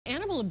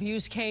animal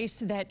abuse case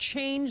that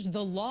changed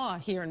the law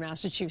here in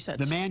Massachusetts.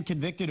 The man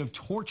convicted of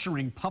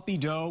torturing Puppy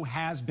Doe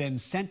has been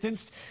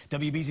sentenced.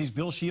 WBZ's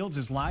Bill Shields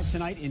is live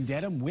tonight in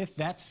Dedham with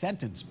that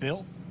sentence.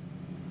 Bill?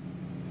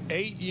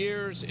 8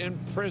 years in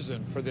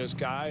prison for this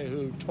guy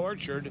who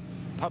tortured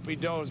Puppy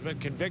Doe. Has been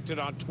convicted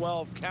on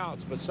 12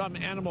 counts, but some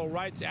animal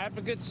rights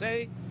advocates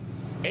say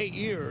 8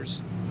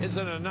 years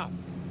isn't enough.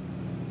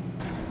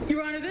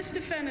 Your Honor, this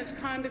defendant's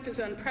conduct is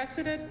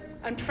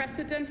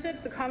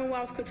unprecedented. The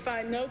Commonwealth could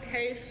find no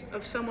case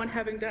of someone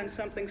having done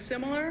something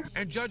similar.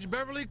 And Judge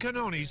Beverly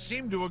Cannone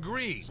seemed to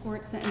agree.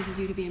 Court sentences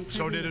you to be in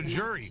prison. So did a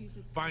jury,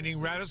 finding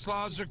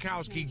Radoslaw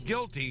Zerkowski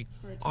guilty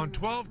on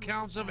 12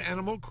 counts of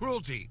animal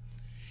cruelty.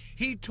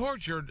 He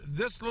tortured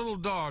this little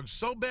dog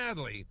so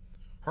badly,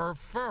 her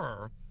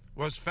fur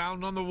was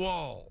found on the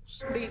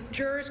walls. The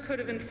jurors could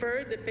have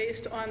inferred that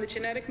based on the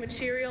genetic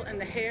material and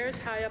the hairs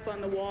high up on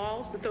the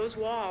walls, that those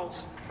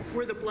walls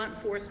were the blunt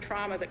force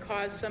trauma that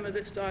caused some of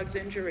this dog's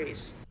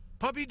injuries.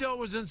 Puppy Doe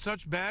was in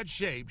such bad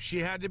shape she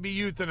had to be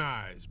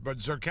euthanized, but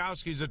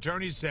Zerkowski's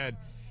attorney said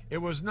it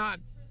was not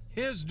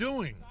his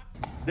doing.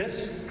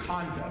 This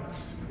conduct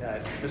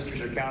that Mr.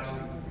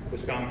 Zerkowski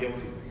was found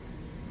guilty of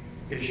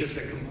is just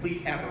a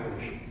complete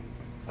aberration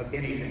of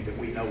anything that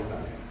we know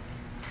about him.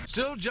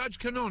 Still, Judge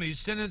Cannone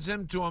sentenced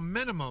him to a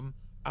minimum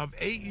of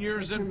 8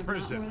 years in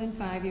prison. Not more than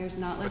 5 years,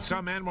 not less. But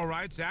some animal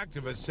rights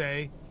activists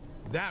say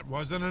that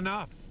wasn't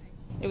enough.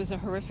 It was a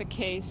horrific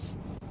case,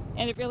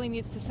 and it really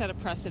needs to set a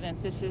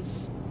precedent.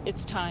 It's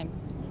time.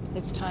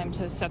 It's time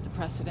to set the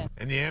precedent.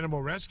 And the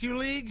Animal Rescue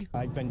League?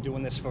 I've been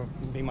doing this for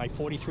maybe my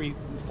 43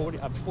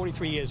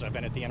 years I've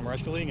been at the Animal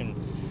Rescue League,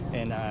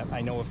 and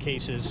I know of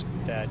cases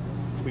that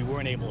we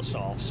weren't able to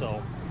solve.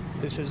 So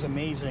this is an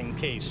amazing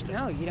case.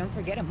 No, you don't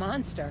forget a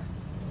monster.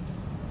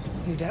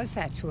 Who does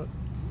that to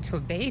a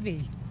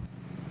baby?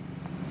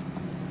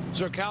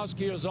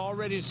 Zerkowski is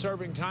already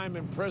serving time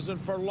in prison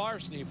for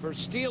larceny, for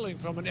stealing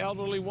from an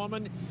elderly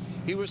woman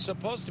he was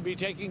supposed to be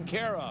taking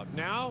care of.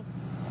 Now,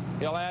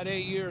 he'll add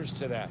 8 years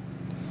to that.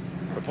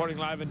 Reporting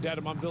live in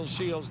Dedham, I'm Bill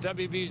Shields,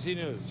 WBZ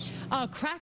News.